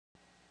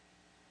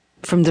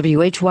from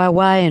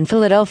WHYY in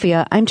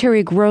Philadelphia, I'm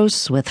Terry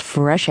Gross with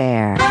Fresh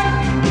Air.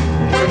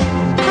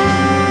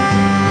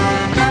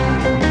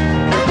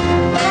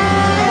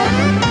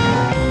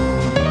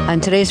 On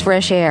today's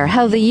Fresh Air,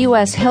 how the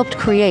U.S. helped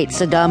create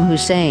Saddam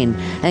Hussein,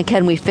 and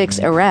can we fix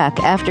Iraq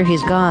after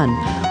he's gone?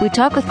 We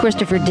talk with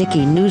Christopher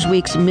Dickey,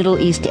 Newsweek's Middle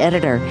East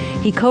editor.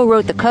 He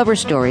co-wrote the cover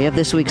story of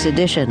this week's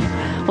edition.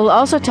 We'll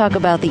also talk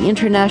about the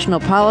international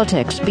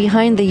politics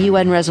behind the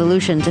UN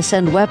resolution to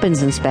send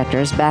weapons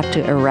inspectors back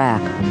to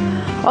Iraq.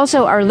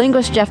 Also, our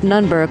linguist Jeff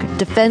Nunberg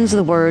defends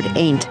the word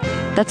ain't.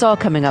 That's all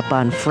coming up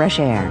on Fresh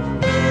Air.